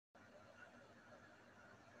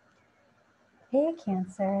Hey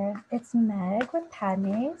Cancer, it's Meg with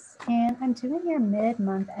Padmes, and I'm doing your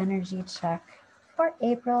mid-month energy check for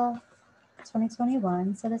April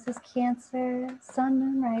 2021. So this is Cancer, Sun,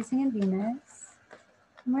 Moon, Rising, and Venus.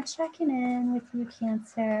 And we're checking in with you,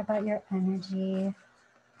 Cancer, about your energy.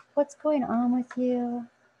 What's going on with you?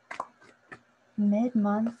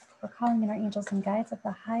 Mid-month, we're calling in our angels and guides at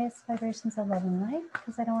the highest vibrations of love and light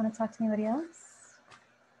because I don't want to talk to anybody else.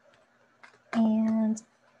 And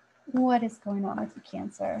what is going on with you,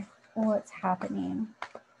 Cancer? What's happening?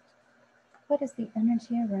 What is the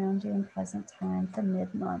energy around you in present time for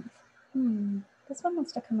mid-month? This one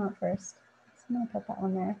wants to come out first. So I'm going to put that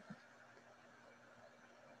one there.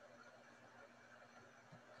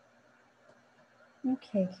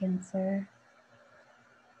 Okay, Cancer.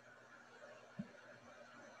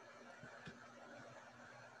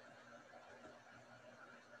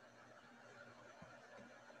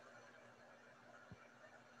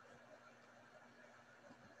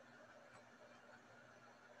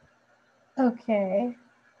 Okay.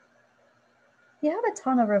 You have a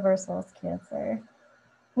ton of reversals, Cancer,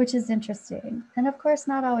 which is interesting. And of course,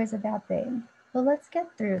 not always a bad thing. But let's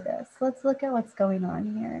get through this. Let's look at what's going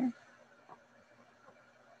on here.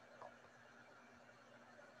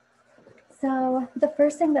 So the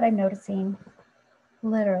first thing that I'm noticing,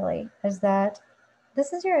 literally, is that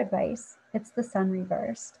this is your advice. It's the sun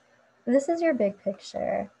reversed. This is your big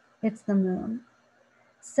picture. It's the moon.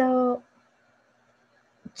 So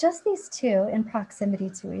just these two in proximity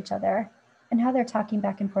to each other and how they're talking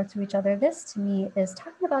back and forth to each other, this to me is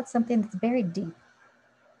talking about something that's very deep,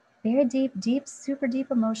 super deep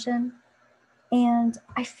emotion. And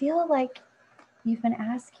I feel like you've been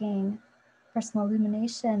asking for some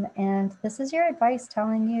illumination, and this is your advice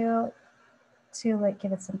telling you to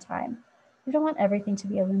give it some time. You don't want everything to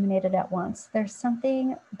be illuminated at once. There's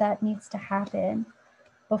something that needs to happen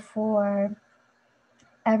before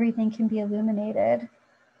everything can be illuminated.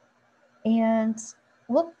 And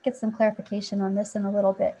we'll get some clarification on this in a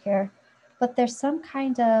little bit here. But there's some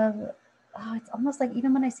kind of, it's almost like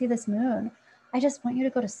even when I see this moon, I just want you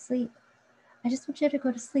to go to sleep. I just want you to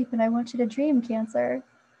go to sleep and I want you to dream, Cancer.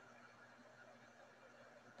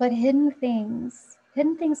 But hidden things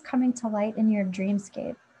coming to light in your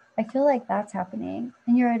dreamscape. I feel like that's happening.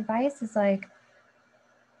 And your advice is like,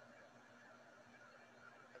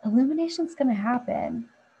 illumination's going to happen.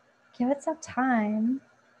 Give it some time.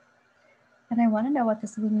 And I want to know what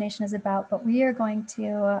this illumination is about, but we are going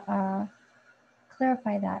to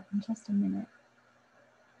clarify that in just a minute.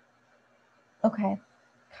 Okay,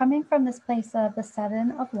 coming from this place of the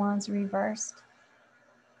Seven of Wands reversed,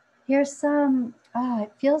 here's some,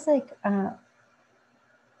 it feels like I'm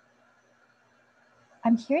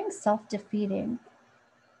hearing self-defeating.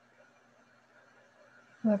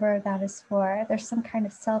 Whoever that is for, there's some kind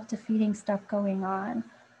of self-defeating stuff going on,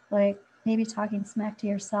 like maybe talking smack to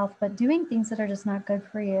yourself, but doing things that are just not good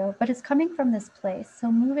for you. But it's coming from this place.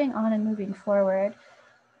 So moving on and moving forward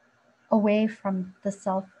away from the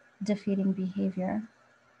self-defeating behavior.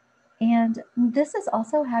 And this is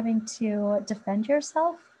also having to defend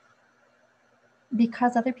yourself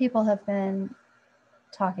because other people have been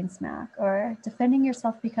talking smack, or defending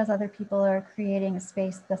yourself because other people are creating a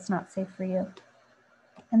space that's not safe for you.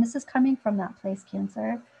 And this is coming from that place,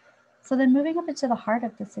 Cancer. So then moving up into the heart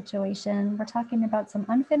of the situation, we're talking about some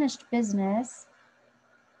unfinished business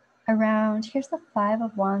around, here's the Five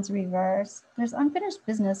of Wands reverse. There's unfinished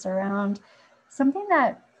business around something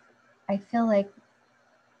that I feel like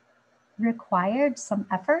required some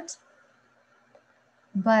effort,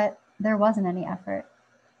 but there wasn't any effort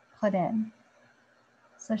put in.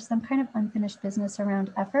 So there's some kind of unfinished business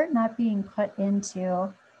around effort not being put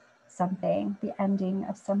into something, the ending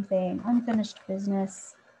of something, unfinished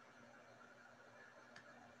business,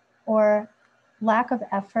 or lack of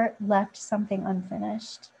effort left something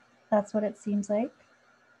unfinished. That's what it seems like.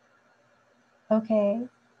 Okay,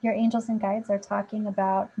 your angels and guides are talking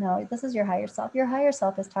about, no, this is your higher self. Your higher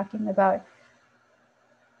self is talking about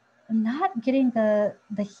not getting the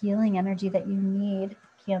healing energy that you need,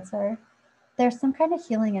 Cancer. There's some kind of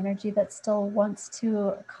healing energy that still wants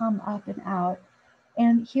to come up and out.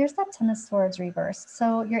 And here's that Ten of Swords reversed.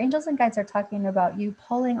 So your angels and guides are talking about you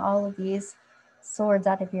pulling all of these swords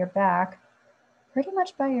out of your back pretty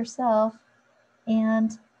much by yourself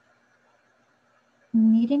and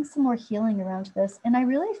needing some more healing around this. And I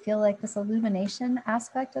really feel like this illumination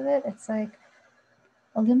aspect of it, it's like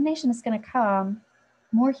illumination is going to come.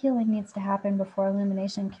 More healing needs to happen before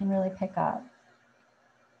illumination can really pick up.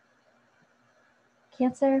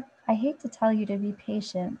 Cancer, I hate to tell you to be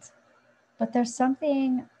patient, but there's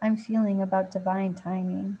something I'm feeling about divine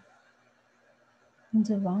timing.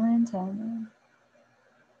 Divine timing.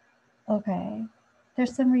 Okay.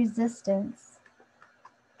 There's some resistance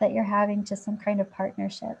that you're having to some kind of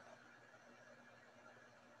partnership.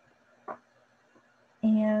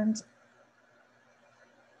 And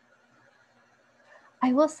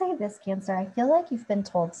I will say this, Cancer, I feel like you've been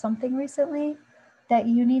told something recently that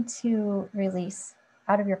you need to release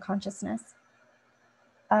out of your consciousness.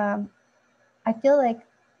 I feel like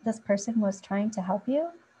this person was trying to help you,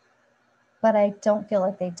 but I don't feel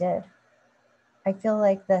like they did. I feel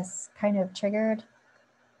like this kind of triggered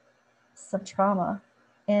some trauma,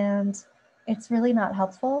 and it's really not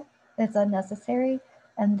helpful. It's unnecessary.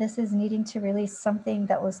 And this is needing to release something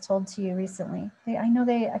that was told to you recently.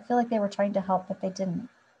 I feel like they were trying to help, but they didn't.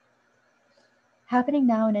 Happening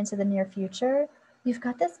now and into the near future, you've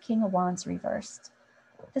got this King of Wands reversed.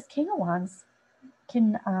 This King of Wands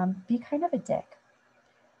can be kind of a dick.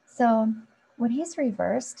 So when he's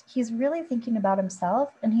reversed, he's really thinking about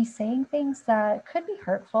himself, and he's saying things that could be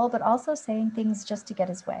hurtful, but also saying things just to get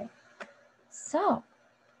his way. So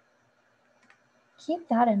keep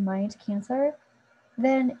that in mind, Cancer.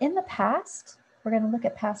 Then in the past, we're going to look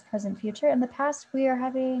at past, present, future. In the past, we are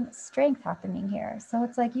having strength happening here. So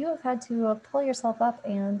it's like you have had to pull yourself up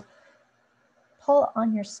and pull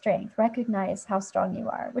on your strength, recognize how strong you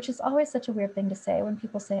are, which is always such a weird thing to say when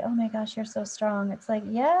people say, oh my gosh, you're so strong. It's like,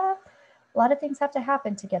 yeah, a lot of things have to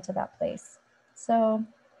happen to get to that place. So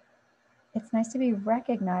it's nice to be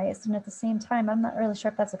recognized. And at the same time, I'm not really sure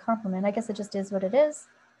if that's a compliment. I guess it just is what it is.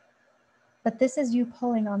 But this is you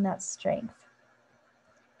pulling on that strength.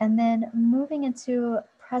 And then moving into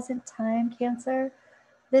present time, Cancer,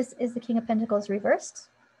 this is the King of Pentacles reversed,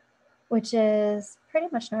 which is pretty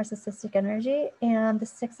much narcissistic energy, and the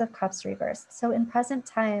Six of Cups reversed. So in present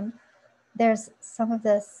time, there's some of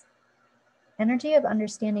this energy of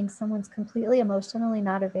understanding someone's completely emotionally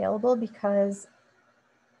not available because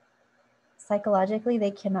psychologically they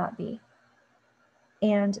cannot be.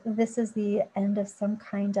 And this is the end of some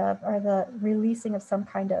kind of, or the releasing of some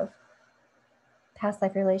kind of past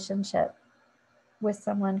life relationship with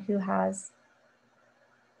someone who has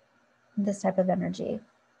this type of energy.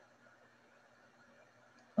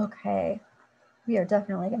 Okay, we are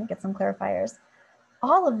definitely going to get some clarifiers.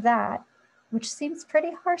 All of that, which seems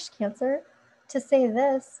pretty harsh, Cancer, to say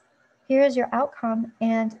this, here is your outcome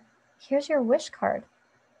and here's your wish card.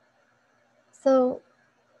 So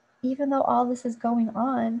even though all this is going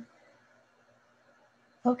on,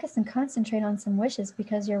 focus and concentrate on some wishes,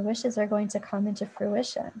 because your wishes are going to come into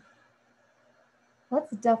fruition.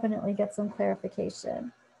 Let's definitely get some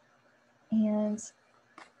clarification. And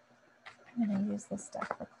I'm going to use this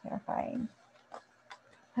deck for clarifying.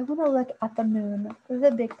 I want to look at the moon,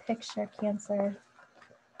 the big picture, Cancer.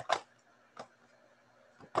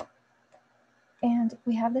 And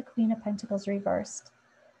we have the Queen of Pentacles reversed.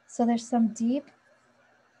 So there's some deep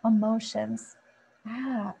emotions.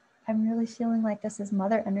 I'm really feeling like this is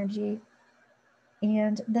mother energy.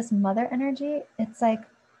 And this mother energy, it's like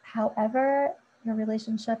however your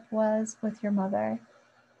relationship was with your mother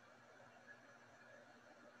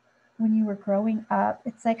when you were growing up,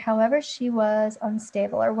 it's like however she was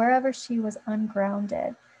unstable or wherever she was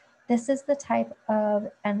ungrounded, this is the type of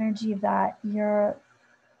energy that you're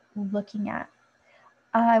looking at.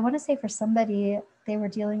 I want to say for somebody, they were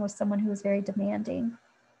dealing with someone who was very demanding.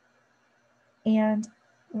 And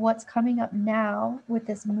what's coming up now with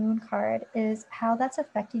this moon card is how that's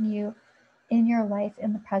affecting you in your life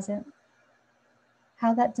in the present.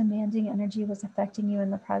 How that demanding energy was affecting you in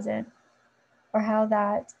the present. Or how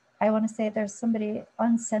that, I want to say there's somebody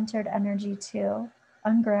uncentered energy too.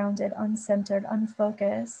 Ungrounded, uncentered,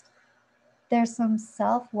 unfocused. There's some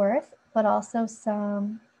self-worth, but also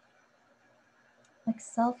some like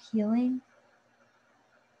self-healing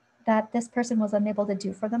that this person was unable to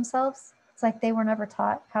do for themselves. It's like they were never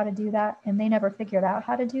taught how to do that, and they never figured out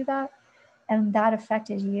how to do that. And that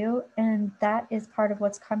affected you. And that is part of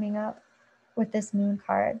what's coming up with this moon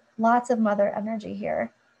card. Lots of mother energy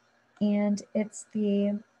here. And it's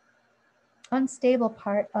the unstable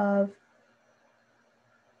part of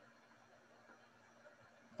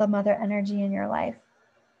the mother energy in your life.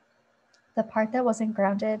 The part that wasn't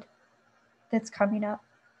grounded that's coming up.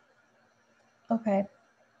 Okay.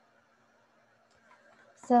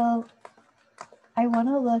 So I want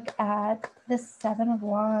to look at the Seven of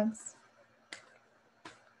Wands.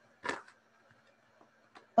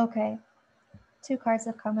 Okay. 2 cards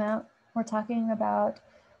have come out. We're talking about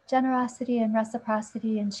generosity and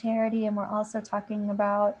reciprocity and charity, and we're also talking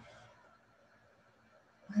about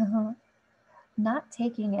not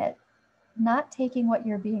taking it, not taking what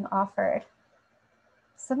you're being offered.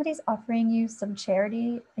 somebody's offering you some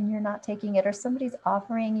charity and you're not taking it, or somebody's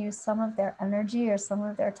offering you some of their energy or some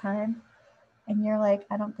of their time and you're like,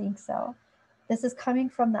 I don't think so. This is coming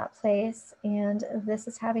from that place, and this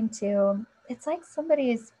is having to, it's like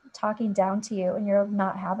somebody's talking down to you and you're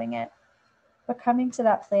not having it. But coming to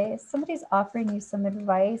that place, somebody's offering you some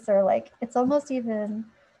advice, or like it's almost even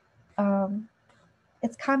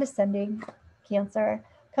it's condescending, Cancer,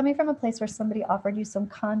 coming from a place where somebody offered you some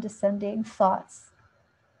condescending thoughts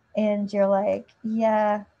and you're like,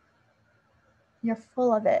 yeah, you're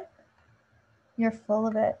full of it. You're full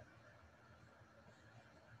of it.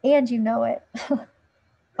 And you know it.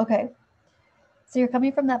 Okay. So you're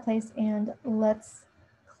coming from that place, and let's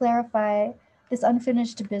clarify this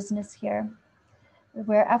unfinished business here,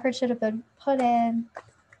 where effort should have been put in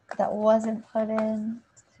that wasn't put in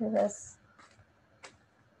to this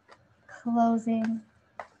closing,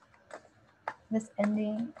 this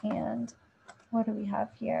ending. And what do we have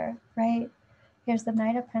here, right? Here's the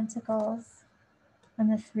Knight of Pentacles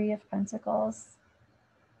and the Three of Pentacles.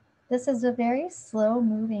 This is a very slow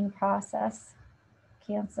moving process,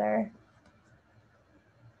 Cancer.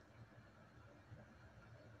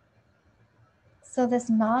 So this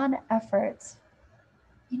non-effort,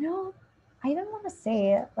 you know, I even want to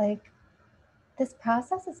say it, like, this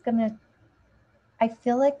process is gonna, I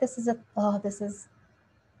feel like this is a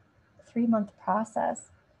 3-month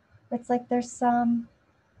process. It's like there's some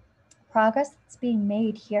progress that's being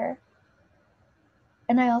made here.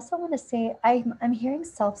 And I also want to say, I'm hearing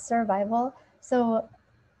self-survival. So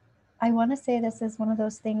I want to say this is one of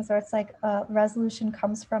those things where it's like resolution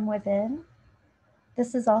comes from within.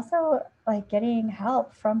 This is also like getting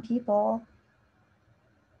help from people.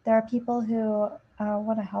 There are people who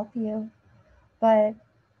want to help you, but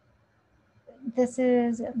this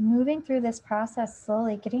is moving through this process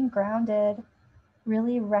slowly, getting grounded,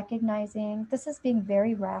 really recognizing, this is being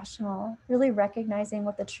very rational, really recognizing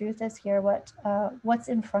what the truth is here, what's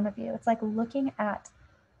in front of you. It's like looking at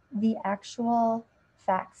the actual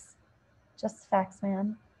facts, just facts,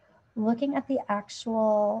 man. Looking at the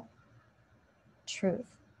actual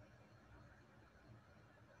truth.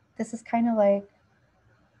 This is kind of like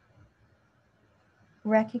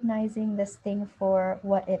recognizing this thing for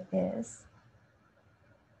what it is.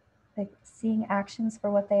 Like seeing actions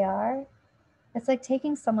for what they are. It's like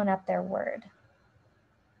taking someone at their word.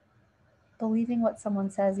 Believing what someone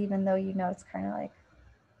says, even though you know it's kind of like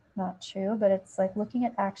not true, but it's like looking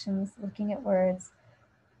at actions, looking at words,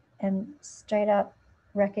 and straight up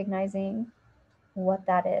recognizing what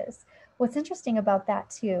that is. What's interesting about that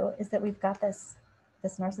too is that we've got this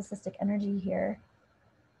narcissistic energy here,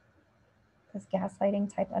 this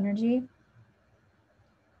gaslighting type energy.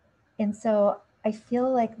 And so I feel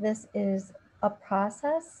like this is a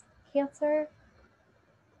process, Cancer,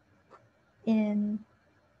 in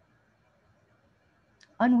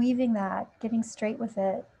unweaving that, getting straight with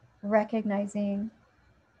it, recognizing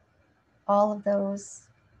all those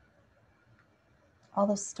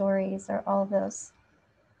stories, or all that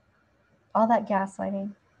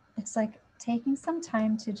gaslighting. It's like taking some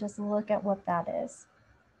time to just look at what that is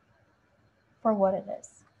for what it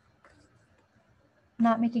is.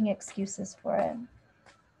 Not making excuses for it.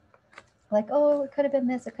 Like, oh, it could have been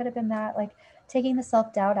this, it could have been that. Like taking the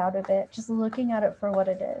self-doubt out of it, just looking at it for what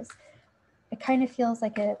it is. It kind of feels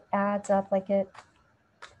like it adds up, like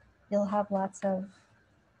you'll have a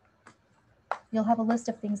list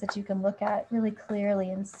of things that you can look at really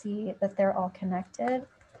clearly and see that they're all connected.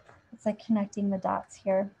 It's like connecting the dots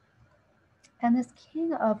here. And this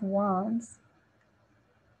King of Wands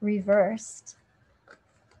reversed.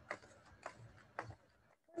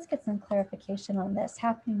 Let's get some clarification on this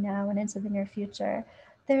happening now and into the near future.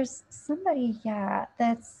 There's somebody,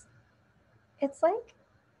 it's like,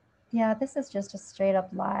 this is just a straight up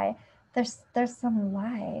lie. There's some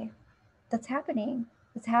lie that's happening.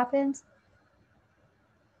 It's happened.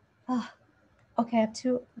 Oh, okay, I have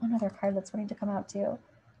one other card that's wanting to come out too.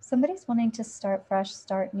 Somebody's wanting to start fresh,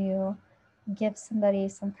 start new, give somebody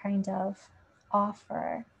some kind of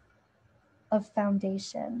offer of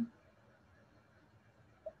foundation.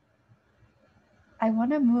 I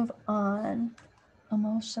want to move on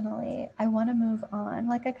emotionally. I want to move on.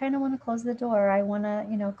 Like I kind of want to close the door. I want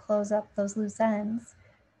to, close up those loose ends.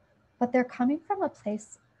 But they're coming from a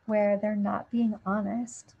place where they're not being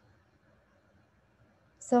honest.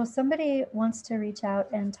 So somebody wants to reach out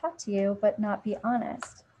and talk to you, but not be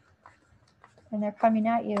honest. And they're coming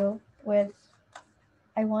at you with,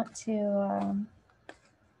 I want to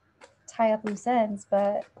tie up loose ends,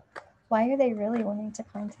 but why are they really wanting to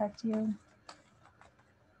contact you?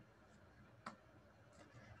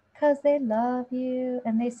 Because they love you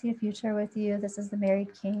and they see a future with you. This is the married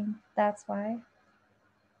king. That's why.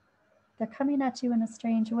 They're coming at you in a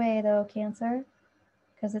strange way, though, Cancer,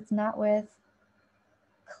 because it's not with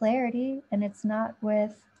clarity and it's not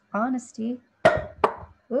with honesty.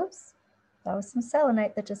 Oops, that was some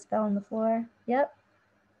selenite that just fell on the floor. Yep,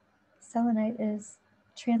 selenite is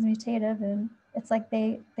transmutative, and it's like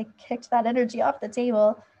they kicked that energy off the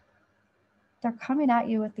table. They're coming at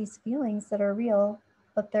you with these feelings that are real,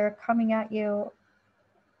 but they're coming at you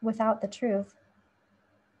without the truth.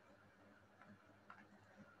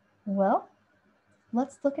 Well,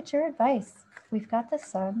 let's look at your advice. We've got the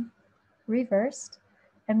sun reversed,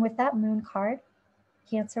 and with that moon card,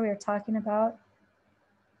 Cancer, we were talking about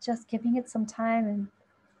just giving it some time. And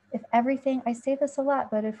if everything, I say this a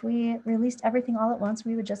lot, but if we released everything all at once,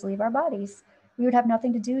 we would just leave our bodies. We would have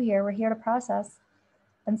nothing to do here. We're here to process.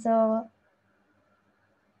 And so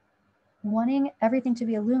wanting everything to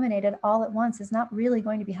be illuminated all at once is not really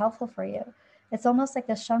going to be helpful for you. It's almost like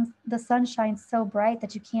the sun shines so bright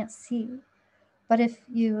that you can't see. But if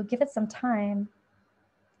you give it some time,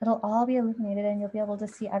 it'll all be illuminated and you'll be able to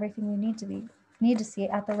see everything you need to see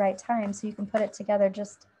at the right time, so you can put it together,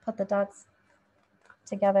 just put the dots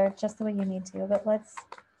together just the way you need to. But let's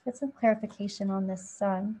get some clarification on this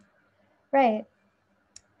sun. Right.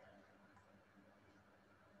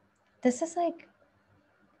 This is like,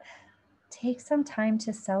 take some time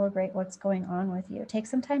to celebrate what's going on with you. Take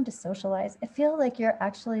some time to socialize. I feel like you're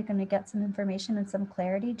actually going to get some information and some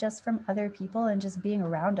clarity just from other people and just being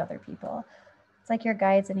around other people. It's like your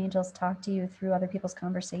guides and angels talk to you through other people's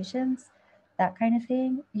conversations, that kind of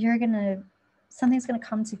thing. Something's going to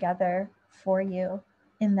come together for you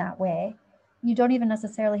in that way. You don't even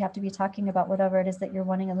necessarily have to be talking about whatever it is that you're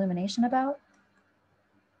wanting illumination about,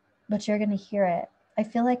 but you're going to hear it. I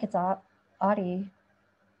feel like it's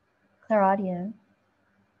clairaudient.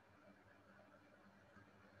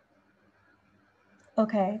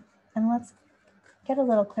 Okay, and let's get a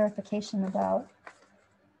little clarification about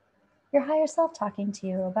your higher self talking to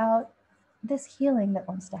you about this healing that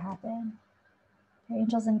wants to happen. Your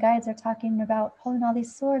angels and guides are talking about pulling all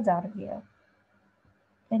these swords out of you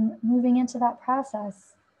and moving into that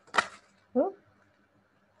process. Ooh.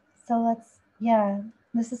 So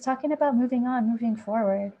this is talking about moving on, moving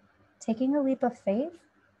forward, taking a leap of faith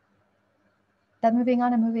that moving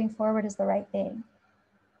on and moving forward is the right thing.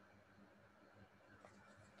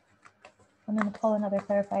 I'm going to pull another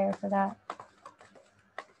clarifier for that.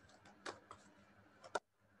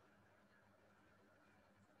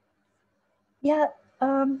 Yeah,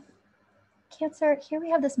 Cancer, here we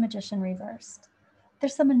have this Magician reversed.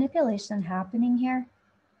 There's some manipulation happening here.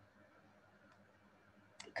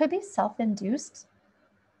 It could be self-induced.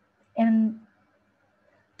 And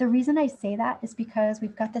the reason I say that is because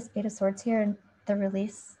we've got this Eight of Swords here and the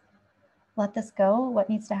release. Let this go. What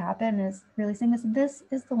needs to happen is releasing this. This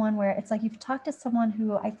is the one where it's like you've talked to someone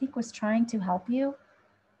who I think was trying to help you,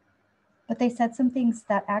 but they said some things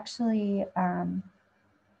that actually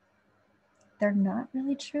they're not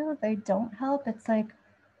really true. They don't help. It's like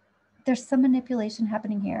there's some manipulation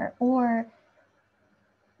happening here, or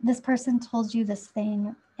this person told you this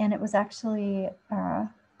thing and it was actually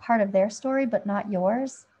part of their story, but not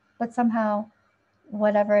yours. But somehow,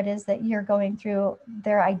 whatever it is that you're going through,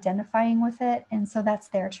 they're identifying with it. And so that's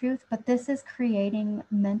their truth. But this is creating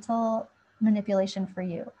mental manipulation for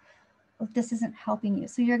you. This isn't helping you.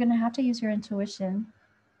 So you're going to have to use your intuition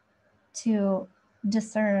to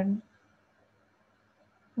discern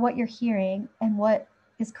what you're hearing and what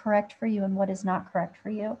is correct for you and what is not correct for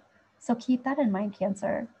you. So keep that in mind,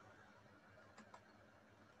 Cancer.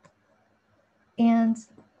 And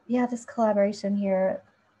yeah, this collaboration here,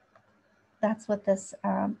 that's what this,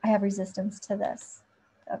 I have resistance to this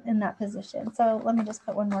in that position. So let me just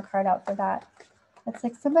put one more card out for that. It's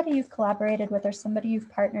like somebody you've collaborated with or somebody you've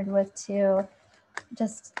partnered with to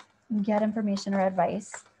just get information or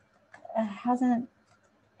advice hasn't,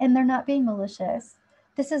 and they're not being malicious.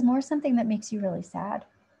 This is more something that makes you really sad.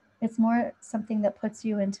 It's more something that puts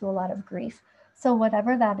you into a lot of grief. So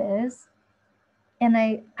whatever that is, and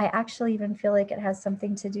I actually even feel like it has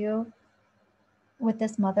something to do with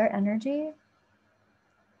this mother energy.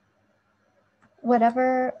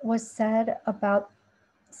 Whatever was said about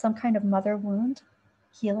some kind of mother wound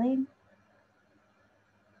healing,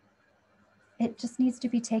 it just needs to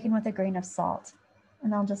be taken with a grain of salt.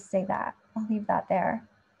 And I'll just say that. I'll leave that there.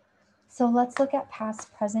 So let's look at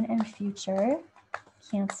past, present, and future,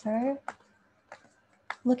 Cancer.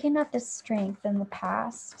 Looking at this strength in the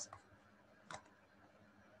past.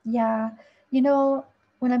 Yeah, you know,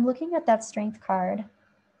 when I'm looking at that strength card,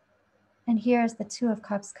 And here's the Two of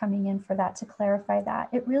Cups coming in for that, to clarify that.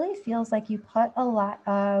 It really feels like you put a lot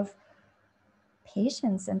of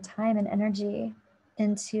patience and time and energy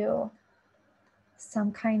into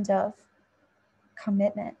some kind of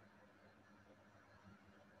commitment.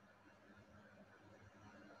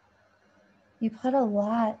 You put a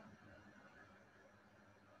lot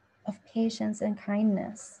of patience and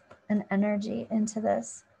kindness and energy into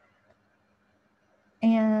this.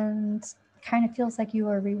 And kind of feels like you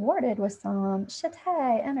were rewarded with some shit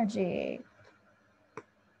energy.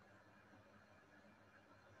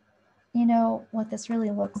 You know what this really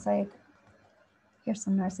looks like? Here's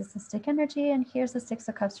some narcissistic energy, and here's the Six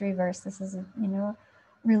of Cups reversed. This is, you know,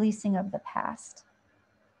 releasing of the past.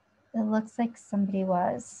 It looks like somebody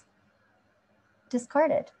was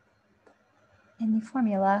discarded in the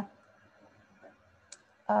formula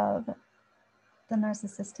of the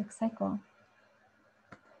narcissistic cycle.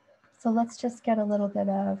 So let's just get a little bit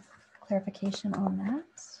of clarification on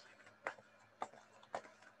that.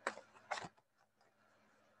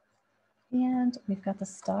 And we've got the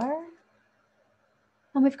Star,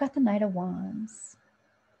 and we've got the Knight of Wands.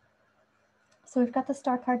 So we've got the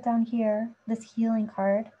Star card down here, this healing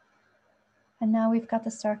card. And now we've got the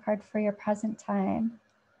Star card for your present time.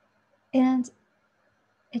 And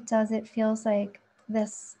it feels like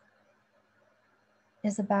this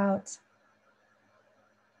is about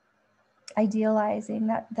idealizing,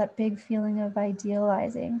 that big feeling of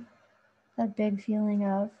idealizing, that big feeling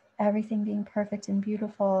of everything being perfect and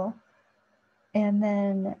beautiful. And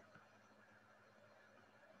then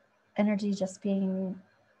energy just being,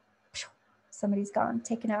 somebody's gone,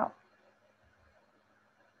 taken out.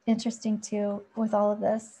 Interesting too, with all of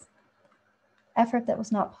this effort that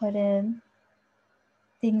was not put in,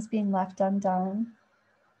 things being left undone,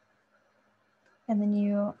 and then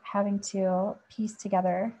you having to piece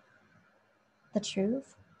together the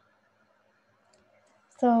truth.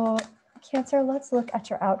 So Cancer, let's look at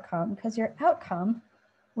your outcome, because your outcome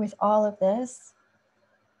with all of this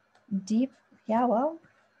deep, yeah, well,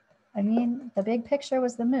 I mean, the big picture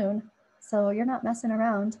was the moon. So you're not messing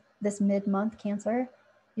around this mid-month, Cancer.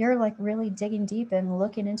 You're like really digging deep and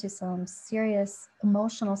looking into some serious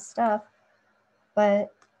emotional stuff.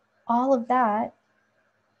 But all of that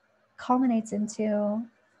culminates into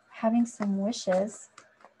having some wishes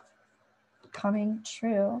coming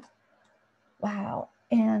true. Wow.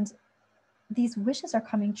 And these wishes are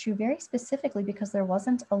coming true very specifically because there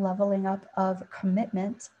wasn't a leveling up of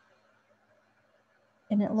commitment.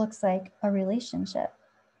 And it looks like a relationship.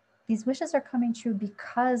 These wishes are coming true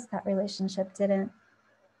because that relationship didn't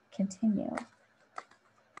continue.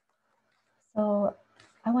 So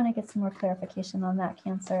I want to get some more clarification on that,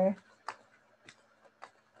 Cancer.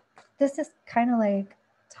 This is kind of like,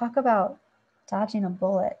 talk about dodging a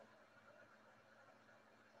bullet.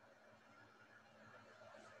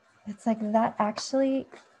 It's like that actually,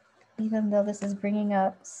 even though this is bringing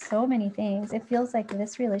up so many things, it feels like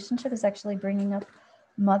this relationship is actually bringing up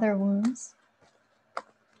mother wounds.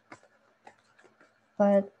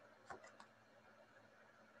 But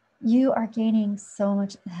you are gaining so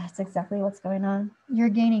much, that's exactly what's going on. You're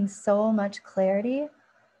gaining so much clarity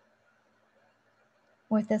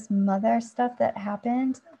with this mother stuff that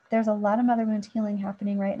happened. There's a lot of mother wound healing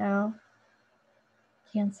happening right now.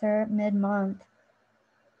 Cancer, mid-month.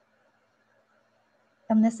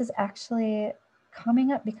 And this is actually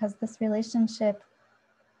coming up because this relationship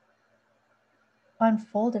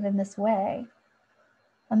unfolded in this way.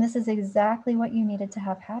 And this is exactly what you needed to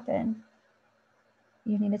have happen.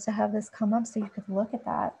 You needed to have this come up so you could look at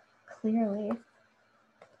that clearly,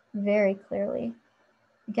 very clearly.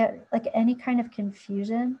 Get like any kind of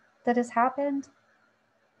confusion that has happened.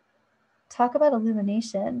 Talk about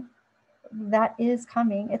illumination. That is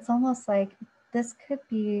coming. It's almost like this could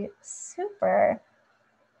be super,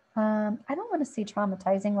 I don't want to say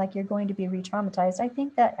traumatizing, like you're going to be re-traumatized. I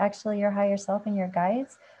think that actually your higher self and your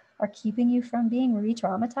guides are keeping you from being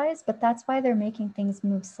re-traumatized, but that's why they're making things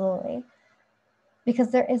move slowly.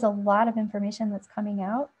 Because there is a lot of information that's coming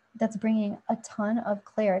out that's bringing a ton of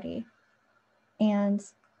clarity. And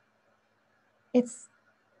it's,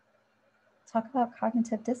 talk about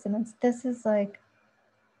cognitive dissonance. This is like,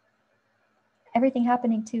 everything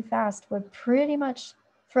happening too fast would pretty much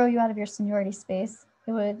throw you out of your seniority space.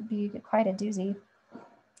 It would be quite a doozy.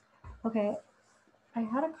 Okay, I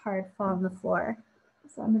had a card fall on the floor,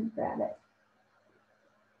 so I'm gonna grab it.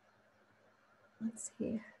 Let's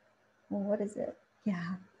see, well, what is it?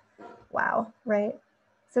 Yeah, wow, right?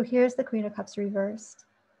 So here's the Queen of Cups reversed.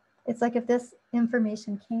 It's like if this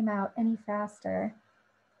information came out any faster,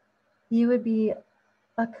 you would be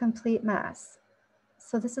a complete mess.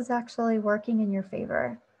 So this is actually working in your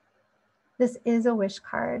favor. This is a wish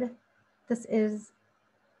card. This is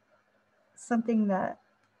something that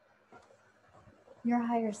your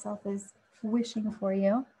higher self is wishing for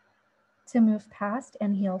you to move past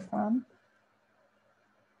and heal from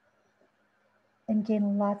and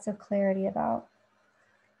gain lots of clarity about.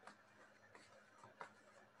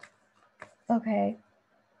 Okay,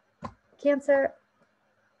 Cancer,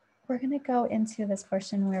 we're going to go into this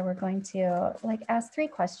portion where we're going to ask 3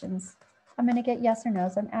 questions. I'm going to get yes or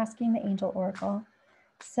no's. I'm asking the Angel Oracle.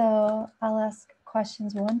 So I'll ask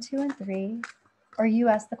questions 1, 2, and 3, or you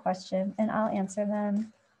ask the question and I'll answer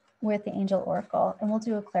them with the Angel Oracle, and we'll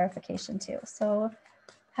do a clarification too. So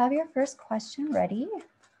have your first question ready.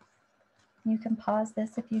 You can pause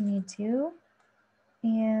this if you need to.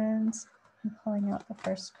 And I'm pulling out the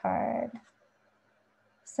first card.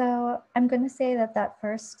 So I'm going to say that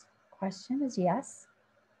first question is yes.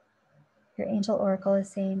 Your Angel Oracle is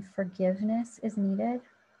saying forgiveness is needed.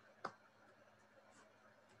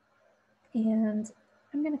 And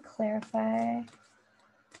I'm going to clarify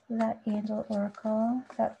that Angel Oracle,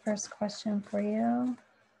 that first question for you.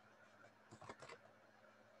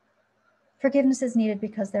 Forgiveness is needed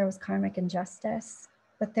because there was karmic injustice,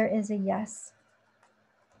 but there is a yes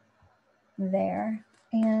there.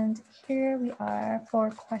 And here we are for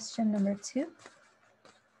question number 2.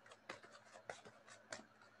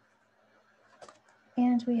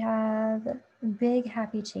 And we have big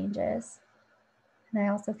happy changes. And I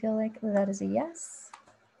also feel like that is a yes.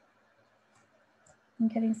 I'm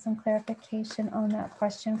getting some clarification on that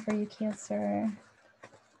question for you, Cancer.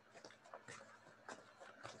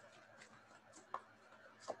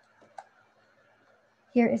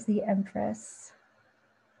 Here is the Empress.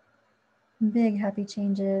 Big happy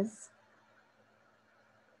changes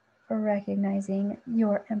for recognizing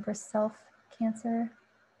your Empress self, Cancer.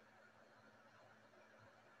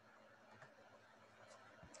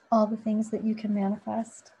 All the things that you can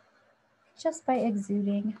manifest just by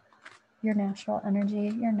exuding your natural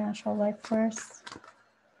energy, your natural life force.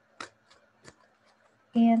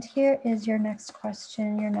 And here is your next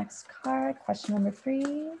question, your next card, question number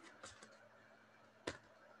 3.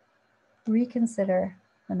 Reconsider.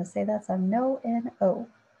 I'm going to say that's a no and O.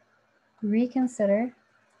 Reconsider.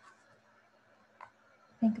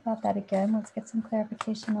 Think about that again. Let's get some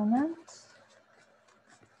clarification on that.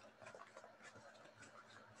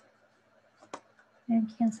 And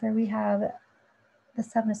Cancer, we have the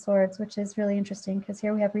 7 of Swords, which is really interesting because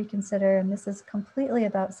here we have reconsider, and this is completely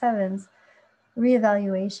about 7s,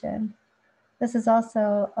 reevaluation. This is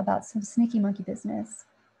also about some sneaky monkey business.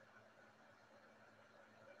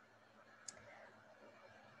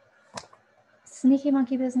 Sneaky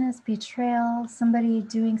monkey business, betrayal, somebody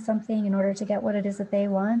doing something in order to get what it is that they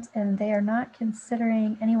want, and they are not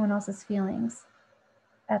considering anyone else's feelings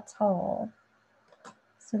at all.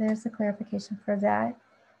 So there's the clarification for that.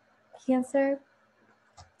 Cancer,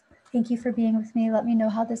 thank you for being with me. Let me know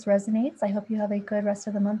how this resonates. I hope you have a good rest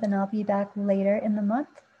of the month, and I'll be back later in the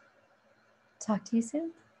month. Talk to you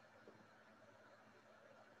soon.